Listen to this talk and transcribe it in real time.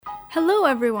Hello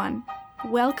everyone!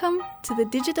 Welcome to the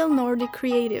Digital Nordic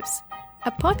Creatives,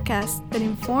 a podcast that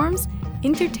informs,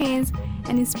 entertains,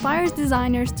 and inspires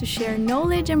designers to share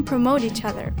knowledge and promote each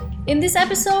other. In this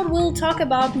episode, we'll talk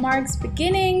about Mark's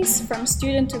beginnings, from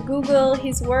student to Google,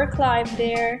 his work life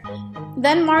there.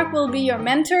 Then Mark will be your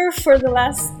mentor for the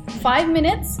last 5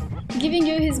 minutes, giving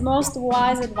you his most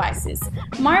wise advices.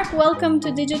 Mark, welcome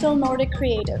to Digital Nordic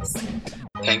Creatives.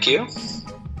 Thank you.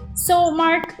 So,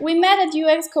 Mark, we met at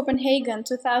UX Copenhagen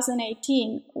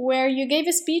 2018, where you gave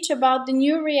a speech about the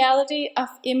new reality of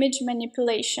image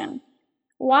manipulation.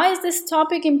 Why is this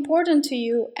topic important to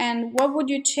you, and what would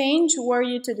you change were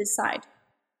you to decide?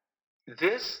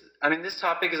 This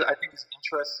topic is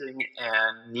interesting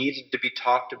and needed to be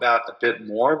talked about a bit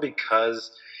more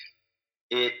because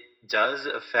it does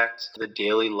affect the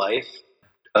daily life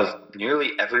of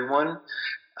nearly everyone.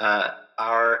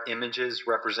 Our images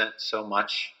represent so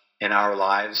much in our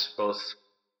lives, both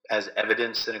as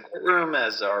evidence in a courtroom,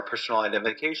 as our personal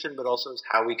identification, but also as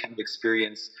how we kind of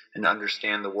experience and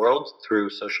understand the world through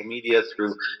social media,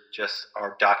 through just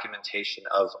our documentation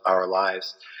of our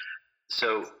lives.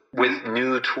 So with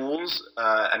new tools,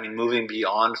 moving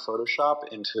beyond Photoshop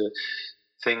into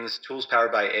tools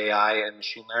powered by AI and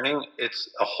machine learning, it's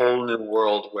a whole new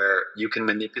world where you can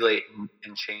manipulate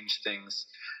and change things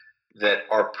that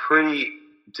are pretty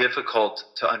difficult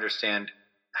to understand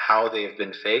how they have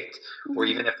been faked, or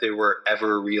even if they were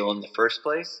ever real in the first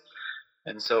place.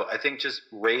 And so I think just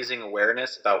raising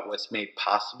awareness about what's made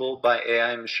possible by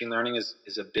AI and machine learning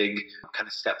is a big kind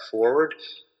of step forward,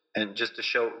 and just to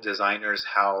show designers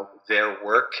how their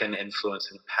work can influence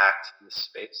and impact this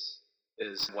space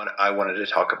is what I wanted to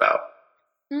talk about.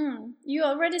 You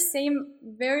already seem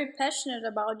very passionate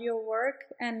about your work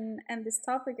and this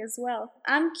topic as well.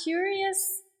 I'm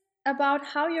curious about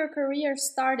how your career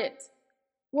started.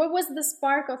 What was the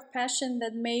spark of passion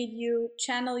that made you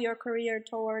channel your career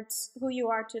towards who you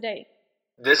are today?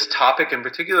 This topic in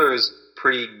particular is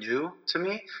pretty new to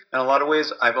me. In a lot of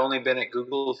ways, I've only been at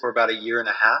Google for about a year and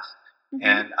a half,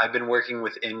 and I've been working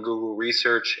within Google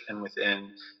Research and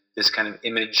within this kind of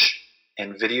image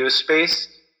and video space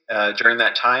during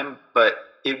that time. But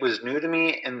it was new to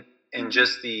me, and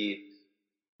just the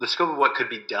scope of what could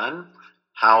be done,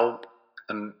 how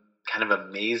kind of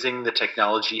amazing the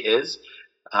technology is.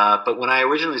 But when I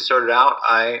originally started out,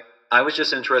 I was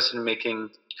just interested in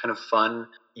making kind of fun,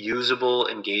 usable,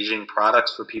 engaging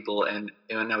products for people. And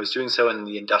I was doing so in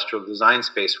the industrial design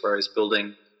space, where I was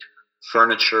building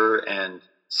furniture and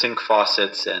sink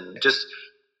faucets and just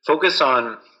focus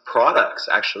on products,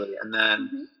 actually. And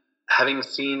then having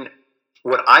seen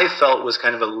what I felt was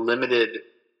kind of a limited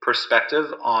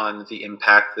perspective on the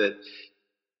impact that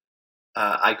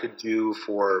I could do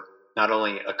for not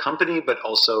only a company, but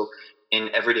also in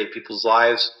everyday people's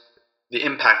lives, the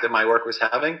impact that my work was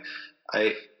having,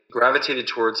 I gravitated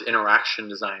towards interaction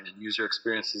design and user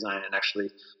experience design, and actually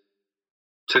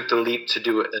took the leap to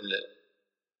do a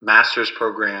master's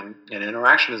program in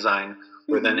interaction design,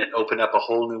 where then it opened up a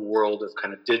whole new world of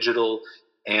kind of digital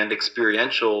and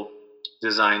experiential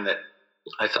design that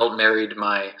I felt married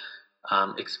my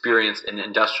experience in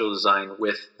industrial design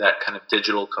with that kind of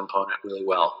digital component really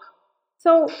well.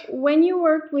 So when you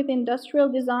worked with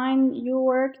industrial design, you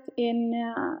worked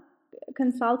in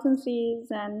consultancies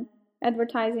and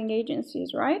advertising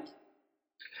agencies, right?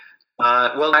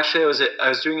 Well, actually, I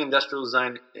was doing industrial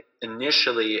design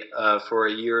initially for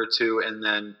a year or two, and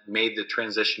then made the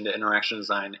transition to interaction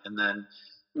design, and then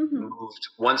moved.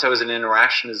 Once I was an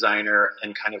interaction designer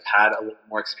and kind of had a little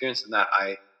more experience in that,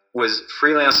 I was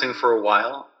freelancing for a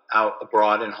while out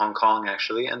abroad in Hong Kong,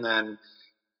 actually, and then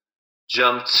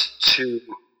jumped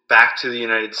back to the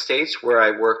United States, where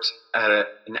I worked at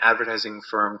an advertising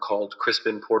firm called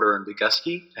Crispin Porter and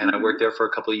Bogusky, and I worked there for a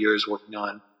couple of years, working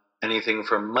on anything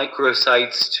from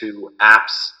microsites to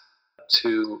apps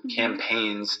to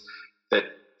campaigns that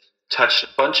touch a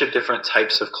bunch of different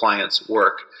types of clients'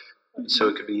 work. So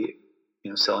it could be,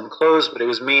 selling clothes, but it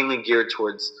was mainly geared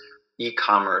towards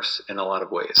e-commerce in a lot of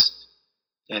ways,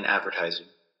 and advertising.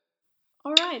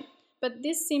 All right. But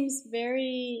this seems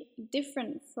very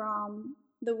different from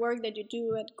the work that you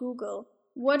do at Google.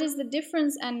 What is the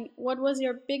difference, and what was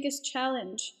your biggest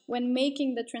challenge when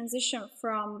making the transition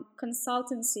from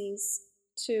consultancies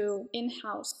to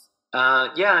in-house?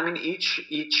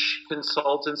 Each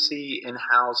consultancy,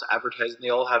 in-house, advertising, they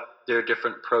all have their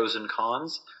different pros and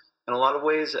cons. In a lot of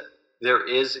ways, there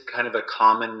is kind of a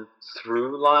common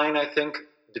through line, I think,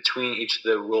 between each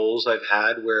of the roles I've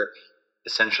had, where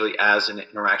essentially as an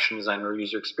interaction designer or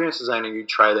user experience designer, you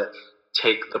try to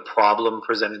take the problem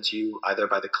presented to you either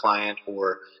by the client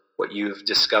or what you've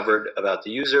discovered about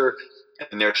the user,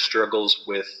 and their struggles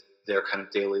with their kind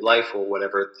of daily life, or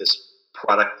whatever this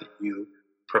product that you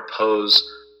propose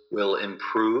will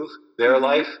improve their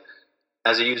life.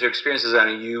 As a user experience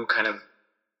designer, you kind of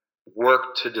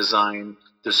work to design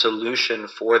the solution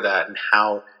for that and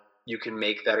how you can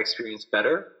make that experience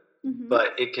better.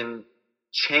 But it can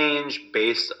change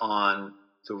based on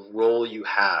the role you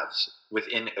have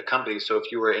within a company. So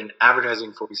if you were in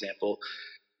advertising, for example,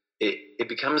 it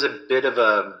becomes a bit of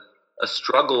a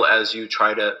struggle as you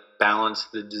try to balance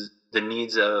the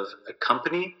needs of a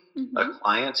company, a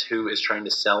client who is trying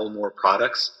to sell more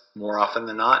products more often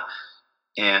than not,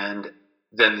 and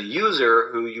then the user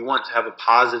who you want to have a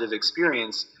positive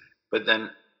experience, but then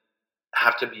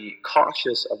have to be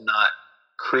cautious of not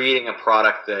creating a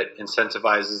product that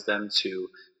incentivizes them to,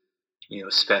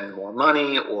 spend more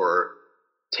money or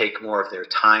take more of their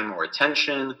time or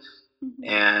attention.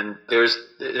 And there's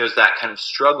that kind of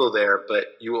struggle there, but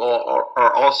you all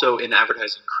are also in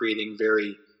advertising creating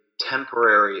very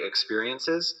temporary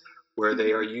experiences where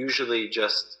they are usually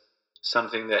just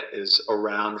something that is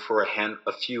around for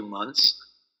a few months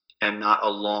and not a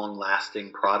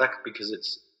long-lasting product, because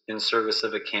it's in service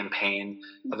of a campaign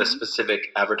of a specific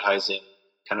advertising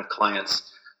kind of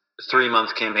client's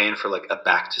 3-month campaign for like a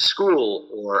back to school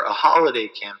or a holiday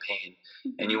campaign,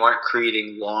 and you aren't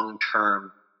creating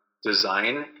long-term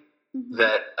design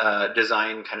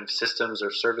design kind of systems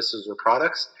or services or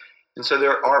products. And so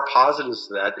there are positives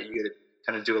to that you get to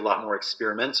kind of do a lot more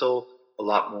experimental, a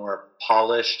lot more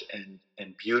polished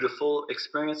and beautiful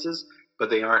experiences, but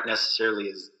they aren't necessarily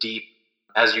as deep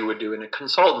as you would do in a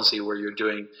consultancy, where you're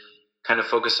doing kind of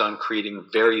focused on creating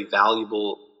very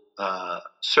valuable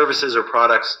services or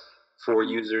products for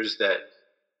users that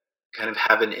kind of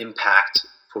have an impact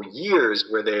for years,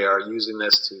 where they are using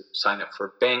this to sign up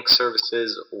for bank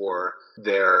services or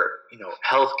their,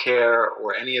 healthcare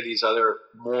or any of these other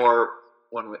more,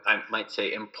 I might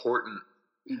say, important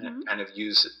kind of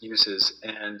uses.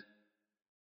 And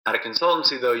at a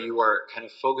consultancy, though, you are kind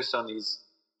of focused on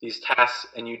these tasks,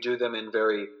 and you do them in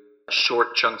very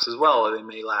short chunks as well. They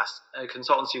may last,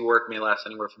 consultancy work may last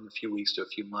anywhere from a few weeks to a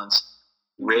few months,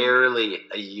 rarely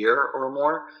a year or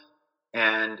more.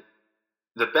 And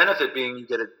the benefit being you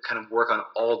get to kind of work on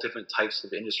all different types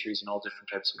of industries and all different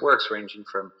types of works, ranging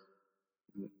from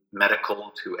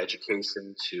medical to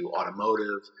education to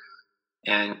automotive.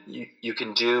 And you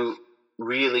can do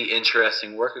really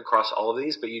interesting work across all of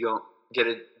these, but you don't get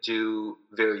to do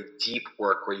very deep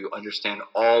work where you understand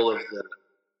all of the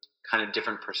kind of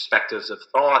different perspectives of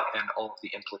thought and all of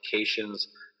the implications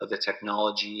of the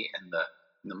technology and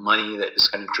the money that is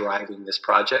kind of driving this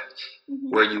project,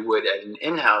 where you would at an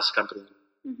in-house company,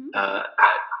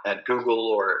 at Google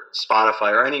or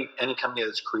Spotify or any company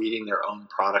that's creating their own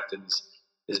product and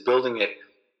is building it.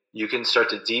 You can start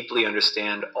to deeply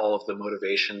understand all of the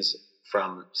motivations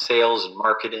from sales and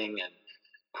marketing and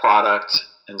product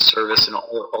and service, and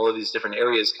all of these different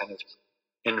areas kind of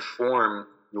inform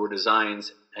your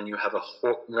designs, and you have a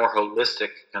more holistic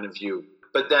kind of view.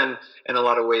 But then in a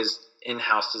lot of ways,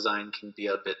 in-house design can be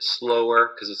a bit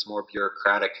slower because it's more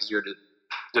bureaucratic, because you're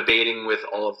debating with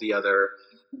all of the other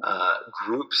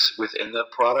groups within the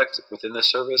product, within the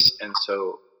service, and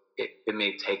so it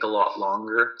may take a lot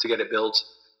longer to get it built,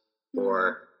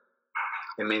 or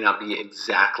it may not be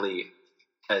exactly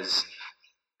as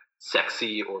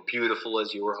sexy or beautiful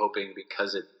as you were hoping,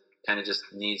 because it kind of just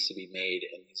needs to be made,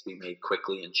 and needs to be made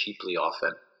quickly and cheaply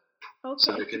often.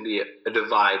 So there can be a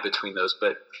divide between those,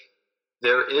 but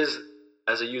there is,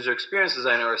 as a user experience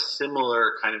designer, a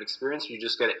similar kind of experience. You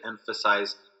just got to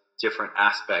emphasize different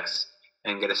aspects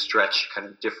and get to stretch kind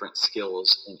of different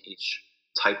skills in each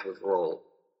type of role.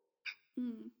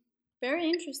 Very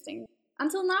interesting.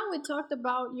 Until now, we talked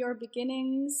about your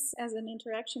beginnings as an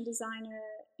interaction designer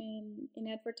in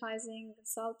advertising,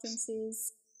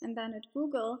 consultancies, and then at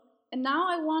Google. And now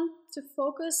I want to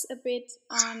focus a bit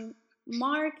on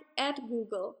Mark at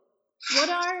Google. What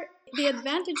are the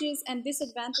advantages and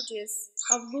disadvantages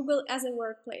of Google as a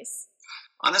workplace?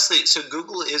 Honestly, so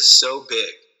Google is so big,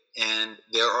 and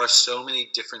there are so many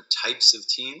different types of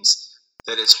teams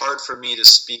that it's hard for me to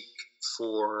speak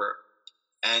for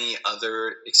any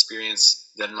other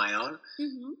experience than my own.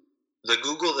 The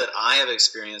Google that I have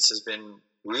experienced has been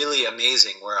really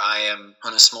amazing, where I am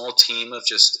on a small team of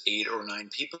just 8 or 9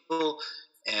 people,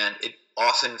 and it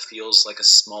often feels like a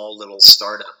small little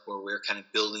startup where we're kind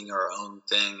of building our own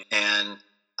thing. And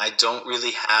I don't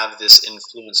really have this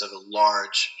influence of a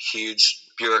large, huge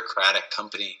bureaucratic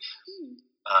company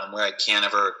where I can't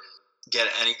ever get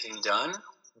anything done.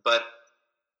 But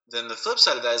then the flip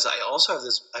side of that is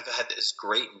I've had this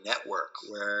great network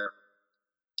where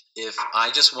if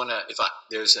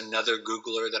there's another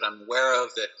Googler that I'm aware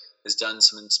of that has done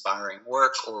some inspiring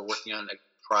work or working on a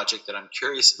project that I'm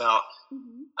curious about,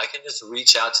 I can just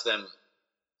reach out to them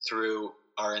through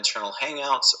our internal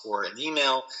Hangouts or an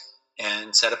email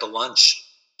and set up a lunch.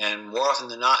 And more often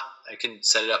than not, I can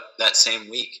set it up that same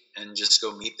week and just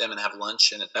go meet them and have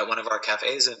lunch at one of our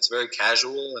cafes. And it's very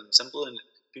casual and simple, and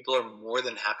people are more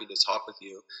than happy to talk with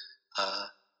you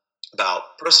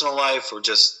about personal life or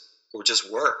just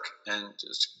work, and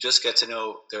just get to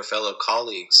know their fellow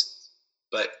colleagues.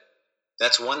 But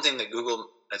that's one thing that Google,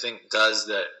 I think, does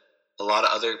that a lot of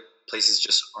other places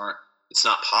just aren't. It's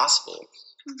not possible.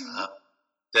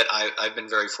 That I've been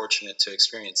very fortunate to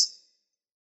experience.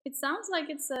 It sounds like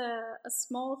it's a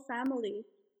small family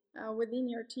within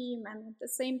your team, and at the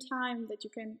same time that you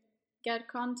can get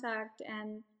contact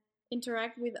and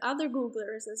interact with other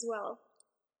Googlers as well.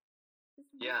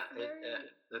 Yeah,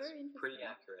 that's pretty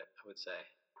accurate, I would say.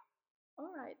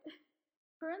 All right.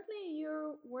 Currently,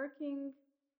 you're working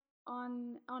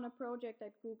on a project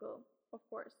at Google, of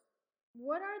course.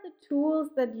 What are the tools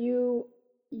that you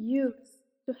use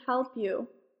to help you?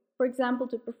 For example,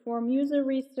 to perform user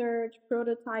research,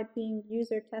 prototyping,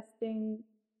 user testing.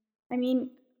 I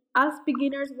mean, us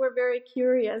beginners, we're very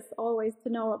curious always to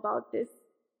know about this.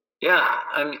 Yeah,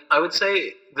 I would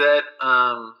say that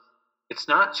it's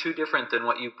not too different than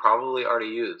what you probably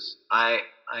already use. I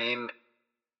am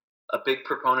a big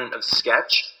proponent of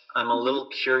Sketch. I'm a little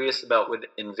curious about what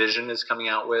InVision is coming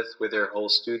out with their whole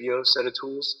studio set of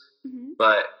tools,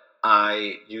 but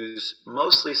I use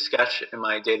mostly Sketch in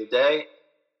my day-to-day,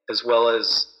 as well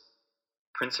as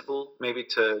Principle, maybe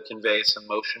to convey some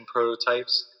motion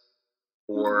prototypes,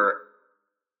 or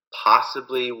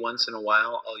possibly once in a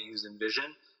while I'll use InVision.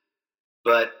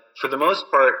 But for the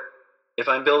most part, if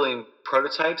I'm building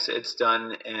prototypes, it's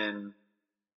done in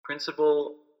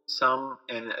Principle, some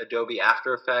in Adobe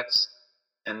After Effects,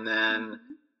 and then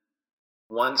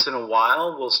once in a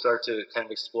while we'll start to kind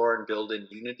of explore and build in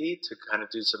Unity to kind of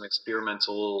do some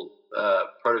experimental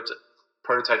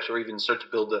prototypes, or even start to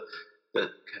build the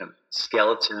kind of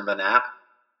skeleton of an app.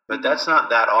 But that's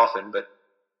not that often. But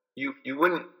you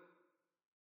wouldn't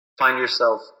find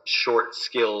yourself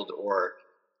short-skilled or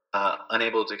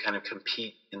unable to kind of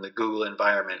compete in the Google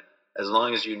environment as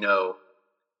long as you know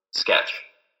Sketch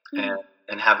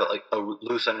and have a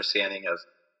loose understanding of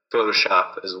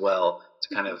Photoshop as well,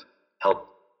 to kind of help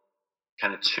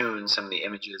kind of tune some of the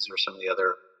images or some of the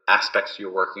other aspects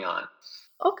you're working on.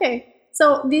 Okay,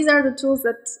 so these are the tools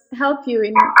that help you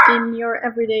in your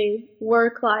everyday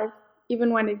work life,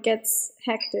 even when it gets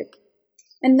hectic.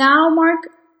 And now, Mark,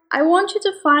 I want you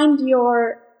to find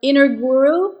your inner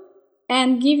guru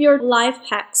and give your life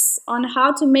hacks on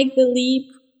how to make the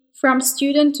leap from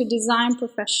student to design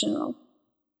professional.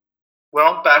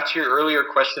 Well, back to your earlier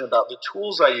question about the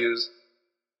tools I use,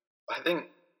 I think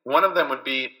one of them would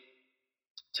be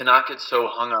to not get so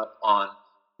hung up on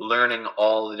learning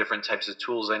all the different types of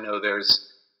tools. I know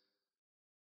there's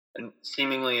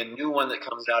seemingly a new one that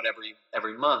comes out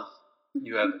every month.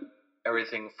 You have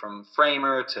everything from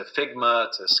Framer to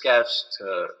Figma to Sketch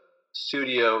to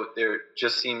Studio. There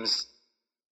just seems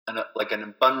like an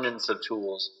abundance of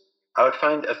tools. I would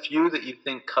find a few that you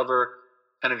think cover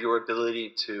kind of your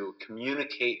ability to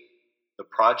communicate the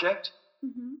project,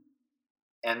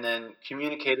 and then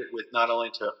communicate it with not only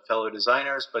to fellow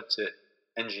designers but to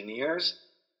engineers,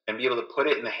 and be able to put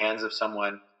it in the hands of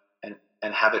someone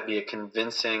and have it be a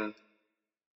convincing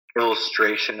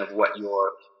illustration of what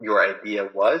your idea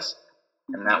was.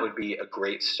 And that would be a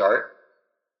great start,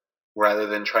 rather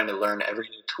than trying to learn every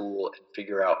new tool and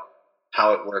figure out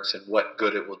how it works and what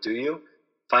good it will do you.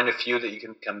 Find a few that you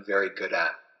can become very good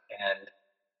at and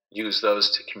use those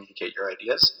to communicate your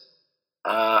ideas.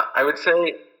 I would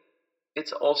say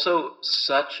it's also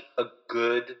such a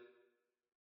good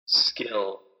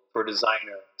skill for a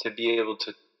designer to be able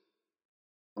to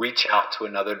reach out to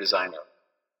another designer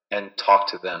and talk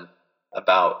to them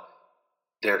about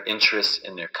their interest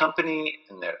in their company,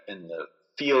 in the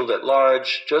field at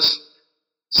large, just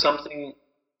something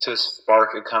to spark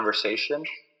a conversation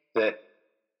that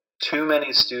too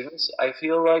many students, I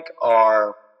feel like,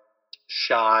 are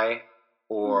shy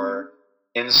or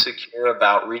insecure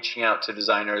about reaching out to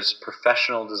designers,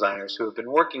 professional designers who have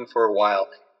been working for a while,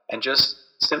 and just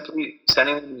simply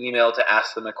sending them an email to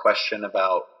ask them a question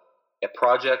about a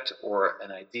project or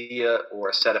an idea,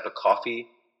 or set up a coffee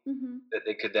that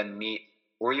they could then meet,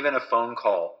 or even a phone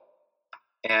call.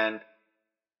 And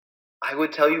I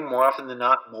would tell you, more often than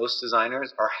not, most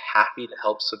designers are happy to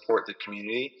help support the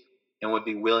community and would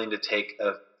be willing to take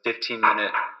a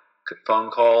 15-minute phone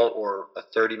call or a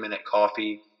 30-minute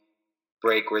coffee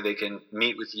break where they can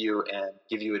meet with you and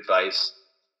give you advice.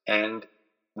 And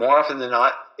more often than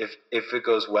not, if it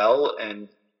goes well and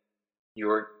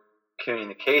your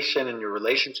communication and your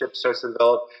relationship starts to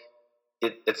develop,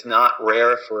 it's not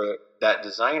rare for that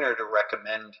designer to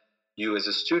recommend you as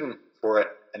a student for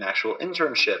an actual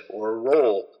internship or a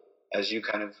role as you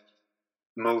kind of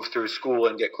move through school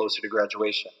and get closer to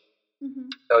graduation. Mm-hmm.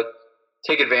 So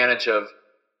take advantage of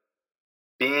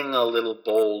being a little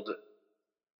bold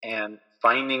and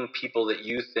finding people that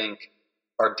you think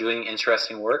are doing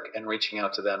interesting work and reaching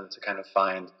out to them to kind of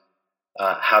find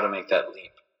how to make that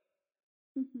leap.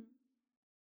 Mm-hmm.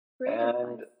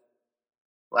 And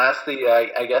lastly,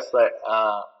 I guess that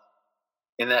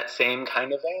in that same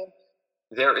kind of vein,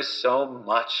 there is so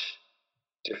much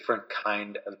different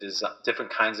kinds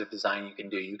of design you can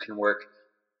do. You can work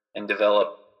and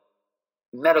develop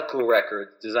medical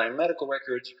records, design medical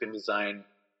records. You can design,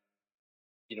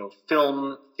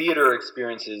 film theater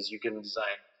experiences. You can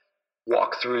design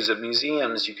walkthroughs of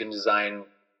museums. You can design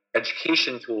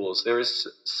education tools. There is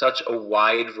such a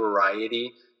wide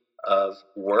variety of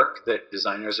work that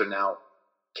designers are now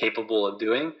capable of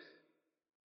doing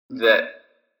that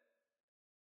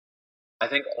I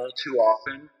think all too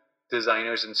often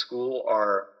designers in school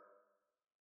are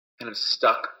kind of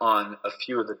stuck on a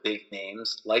few of the big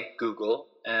names like Google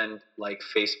and like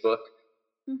Facebook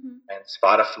and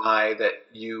Spotify, that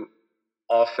you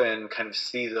often kind of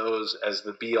see those as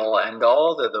the be all end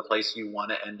all, the place you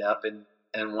want to end up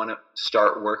and want to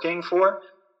start working for.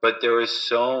 But there is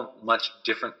so much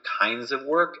different kinds of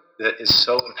work that is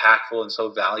so impactful and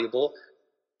so valuable,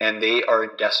 and they are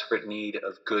in desperate need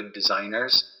of good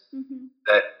designers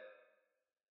that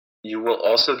you will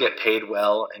also get paid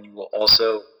well, and you will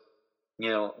also,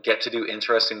 get to do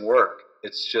interesting work.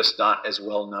 It's just not as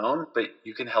well known, but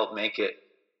you can help make it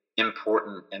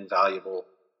important and valuable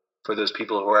for those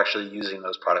people who are actually using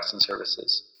those products and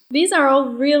services. These are all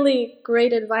really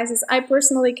great advices. I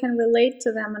personally can relate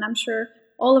to them, and I'm sure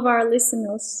all of our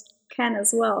listeners can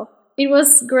as well. It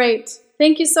was great.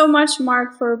 Thank you so much,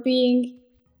 Mark, for being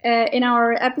in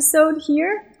our episode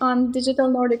here on Digital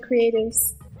Nordic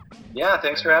Creatives. Yeah,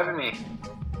 thanks for having me.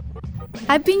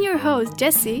 I've been your host,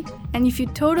 Jessie, and if you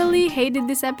totally hated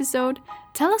this episode,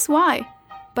 tell us why.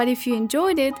 But if you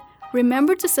enjoyed it,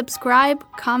 remember to subscribe,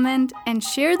 comment, and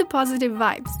share the positive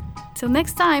vibes. Till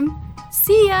next time,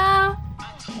 see ya!